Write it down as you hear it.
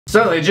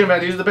Suddenly, Jim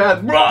had to use the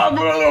bathroom.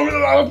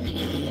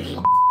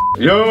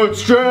 Yo,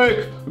 it's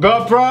Drake.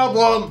 Got a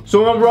problem.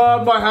 Someone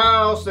robbed my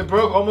house. They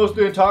broke almost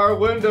the entire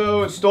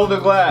window and stole the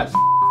glass.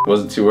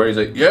 Wasn't too worried.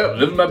 He's like, yep,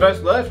 living my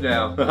best life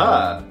now.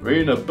 Haha,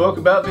 reading a book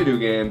about video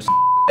games.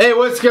 Hey,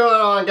 what's going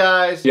on,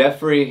 guys?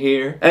 Jeffrey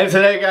here. And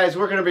today, guys,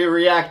 we're gonna be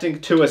reacting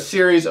to a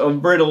series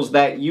of riddles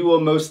that you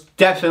will most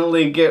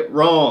definitely get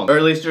wrong. Or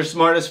at least your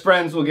smartest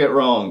friends will get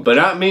wrong. But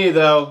not me,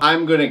 though.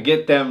 I'm gonna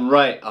get them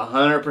right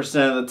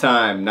 100% of the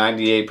time,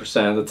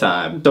 98% of the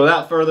time. So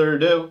without further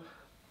ado,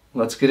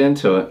 let's get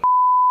into it.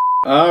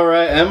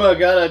 Alright, Emma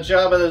got a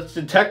job at a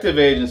detective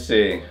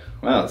agency.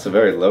 Wow, it's a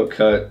very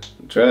low-cut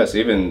dress.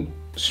 Even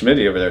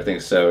Schmitty over there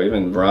thinks so.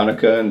 Even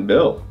Veronica and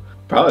Bill.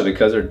 Probably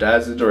because her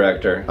dad's the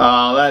director.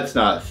 Oh, that's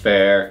not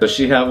fair. Does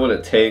she have what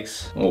it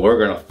takes? Well, we're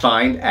gonna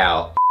find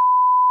out.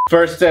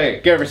 First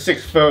date, give her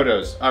 6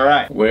 photos.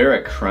 Alright. Where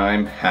a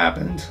crime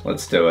happened.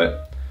 Let's do it.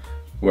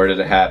 Where did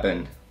it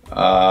happen?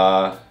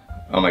 Oh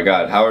my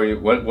god, how are you?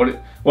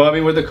 Well, I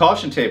mean, with the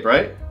caution tape,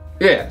 right?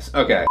 Yes,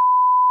 okay.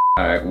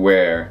 Alright,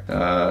 where?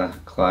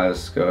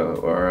 Glasgow,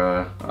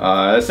 or,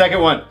 the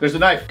second one. There's a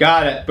knife.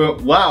 Got it. But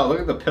wow,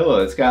 look at the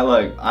pillow. It's got,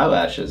 like,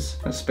 eyelashes.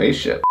 A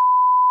spaceship.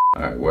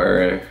 Alright,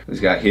 where?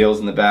 He's got heels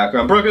in the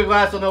background. Broken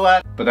glass on the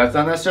left. But that's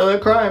not necessarily a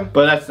crime.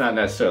 But that's not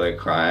necessarily a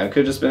crime. It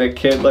could have just been a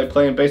kid, like,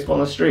 playing baseball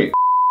on the street.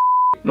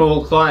 An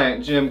old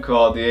client, Jim,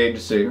 called the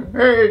agency.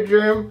 Hey,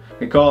 Jim.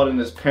 He called in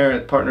his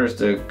partners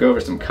to go over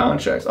some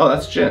contracts. Oh,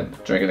 that's Jim.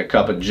 Drinking a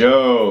cup of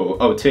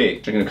tea.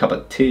 Drinking a cup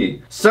of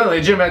tea.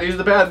 Suddenly, Jim had to use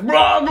the bathroom.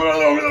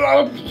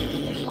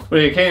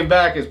 When he came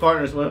back, his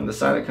partners wanted him to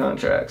sign the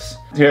contracts.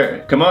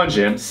 Here, come on,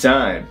 Jim,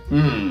 sign.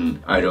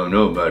 I don't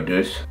know about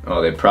this.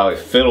 Oh, they probably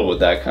fiddled with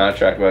that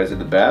contract while he was in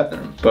the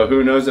bathroom. But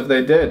who knows if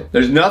they did?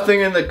 There's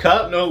nothing in the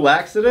cup, no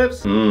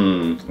laxatives?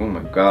 Oh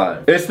my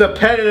god. It's the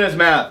pen in his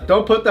mouth.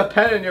 Don't put the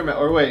pen in your mouth.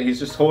 Or wait, he's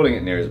just holding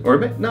it near his, or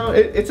no,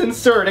 it's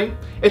inserting.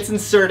 It's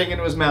inserting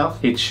into his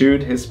mouth. He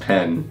chewed his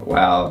pen.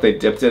 Wow, they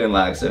dipped it in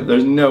laxative.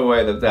 There's no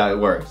way that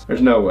works.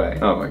 There's no way.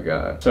 Oh my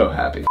god, so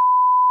happy.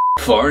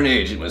 Foreign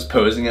agent was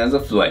posing as a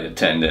flight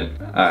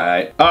attendant.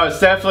 Alright. Oh, it's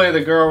definitely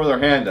the girl with her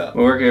hand up.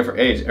 I'm working here for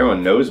age.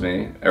 Everyone knows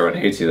me. Everyone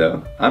hates you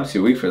though. I'm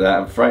too weak for that.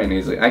 I'm frightened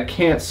easily. I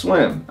can't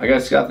swim. I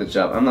just got the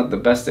job. I'm not the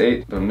best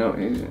at but no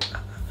agent.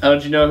 How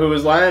did you know who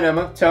was lying,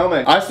 Emma? Tell me.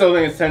 I still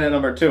think it's tenant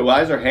number 2.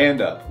 Why is her hand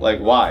up? Like,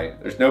 why?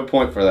 There's no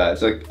point for that.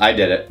 It's like, I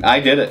did it. I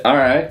did it.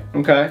 Alright.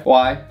 Okay.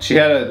 Why? She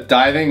had a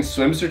diving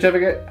swim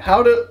certificate?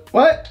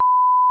 What?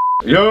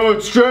 Yo,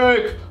 it's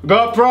Drake.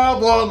 Got a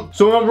problem.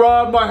 Someone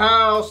robbed my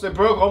house. They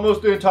broke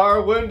almost the entire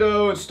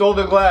window and stole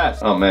the glass.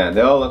 Oh man,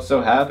 they all look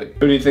so happy.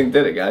 Who do you think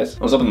did it, guys?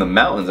 I was up in the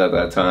mountains at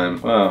that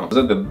time. Wow. I was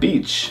at the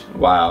beach.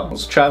 Wow. I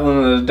was traveling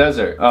in the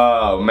desert.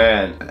 Oh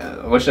man.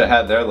 I wish I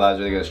had their lives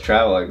where they could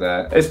travel like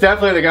that. It's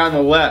definitely the guy on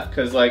the left,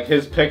 because like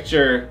his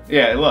picture,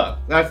 yeah, look,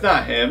 that's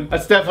not him.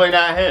 That's definitely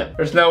not him.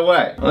 There's no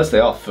way. Unless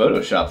they all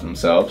photoshopped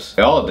themselves.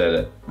 They all did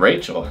it.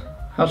 Rachel,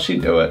 how'd she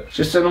do it?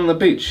 She's sitting on the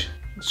beach.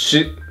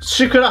 She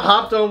could have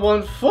hopped on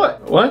 1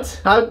 foot.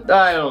 What? I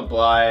don't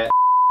buy it.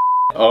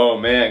 Oh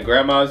man,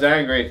 grandma's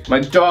angry. My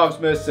dog's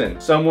missing.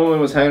 Some woman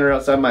was hanging her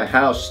outside my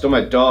house. She stole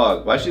my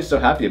dog. Why is she so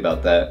happy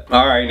about that?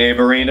 Alright,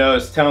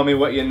 neighborinos, tell me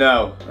what you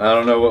know. I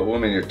don't know what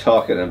woman you're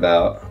talking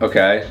about.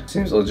 Okay,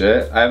 seems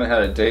legit. I haven't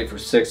had a date for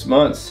 6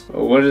 months.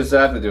 What does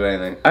that have to do with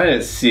anything? I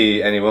didn't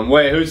see anyone.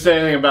 Wait, who said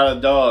anything about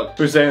a dog?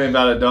 Who said anything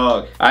about a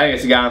dog? I think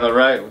it's the guy on the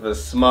right with a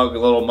smug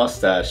little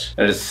mustache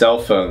and his cell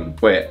phone.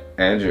 Wait,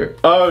 Andrew.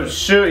 Oh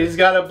shoot, he's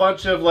got a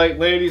bunch of like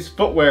ladies'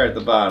 footwear at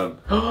the bottom.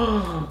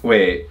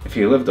 Wait, if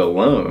he lived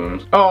alone.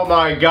 Oh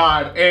my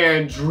god,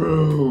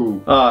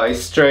 Andrew. Oh,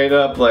 he's straight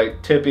up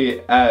like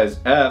tippy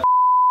as F.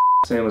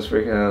 Sam was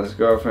freaking out. His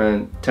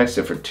girlfriend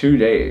texted for 2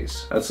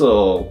 days. That's a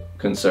little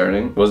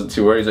concerning. Wasn't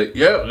too worried. He's like,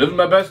 yeah, living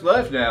my best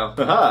life now.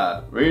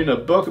 Haha, reading a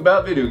book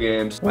about video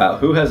games. Wow,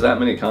 who has that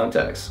many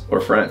contacts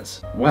or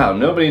friends? Wow,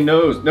 nobody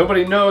knows.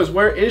 Nobody knows.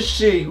 Where is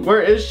she?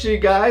 Where is she,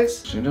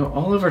 guys? She know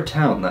all over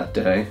town that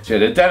day. She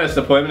had a dentist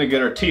appointment to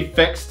get her teeth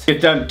fixed.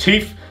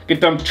 Get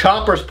them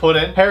choppers put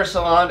in. Hair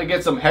salon to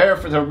get some hair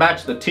to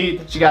match the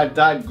teeth. She got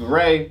dyed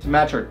gray to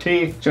match her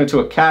teeth. She went to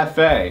a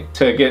cafe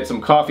to get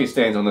some coffee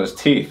stains on those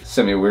teeth.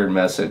 Sent me a weird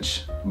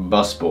message.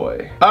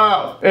 Busboy.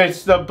 Oh,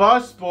 it's the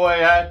busboy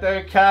at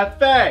the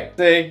cafe.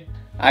 See,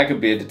 I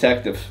could be a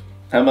detective.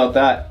 How about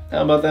that?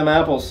 How about them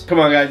apples? Come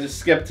on, guys, just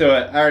skip to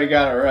it. I already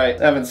got it right.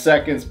 7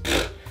 seconds.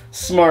 Pfft,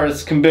 smart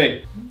as can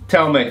be.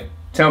 Tell me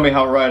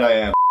how right I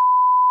am.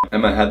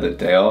 Emma had the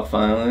day off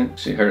finally.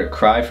 She heard a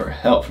cry for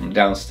help from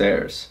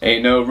downstairs.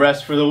 Ain't no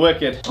rest for the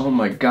wicked. Oh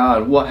my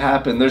god, what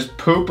happened? There's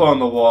poop on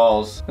the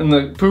walls and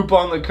the poop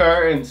on the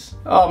curtains.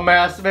 Oh,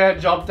 masked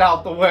man jumped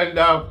out the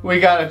window. We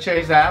gotta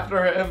chase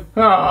after him.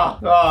 Oh,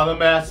 the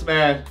masked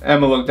man.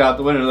 Emma looked out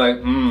the window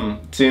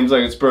like, seems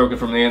like it's broken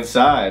from the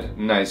inside.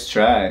 Nice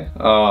try.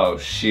 Oh,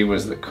 she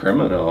was the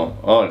criminal.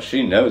 Oh,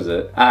 she knows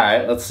it.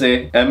 Alright, let's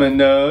see. Emma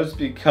knows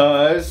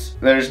because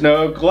there's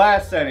no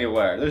glass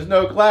anywhere. There's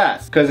no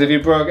glass. Because if you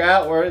broke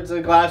outwards,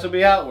 the glass would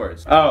be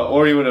outwards. Oh,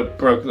 or you would have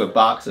broke the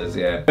boxes,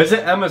 yeah.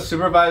 Isn't Emma's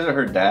supervisor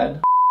her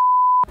dad?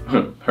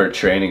 Her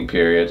training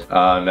period.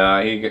 Oh no,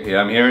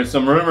 I'm hearing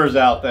some rumors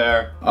out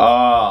there.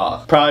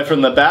 Oh, probably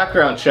from the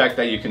background check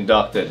that you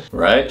conducted,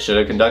 right? Should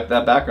have conducted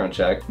that background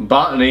check.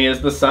 Botany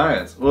is the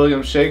science.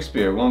 William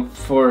Shakespeare, botany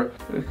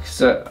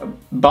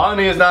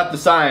is not the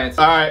science.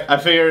 All right, I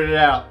figured it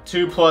out.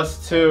 2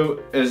 +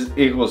 2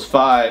 equals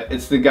 5.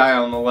 It's the guy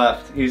on the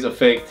left. He's a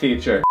fake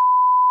teacher.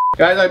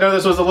 Guys, I know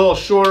this was a little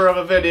shorter of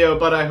a video,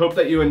 but I hope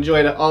that you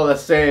enjoyed it all the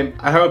same.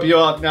 I hope you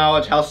all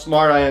acknowledge how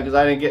smart I am because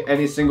I didn't get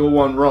any single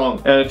one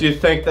wrong. And if you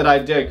think that I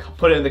did,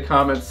 put it in the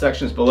comments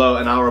sections below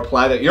and I'll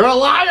reply that you're a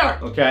liar!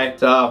 Okay,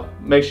 so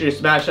make sure you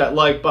smash that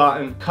like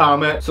button,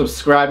 comment,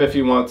 subscribe if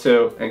you want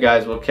to, and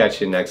guys, we'll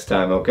catch you next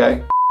time,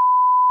 okay?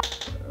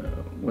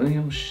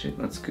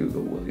 Let's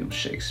Google William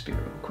Shakespeare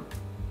real quick.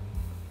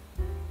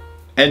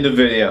 End of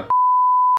video.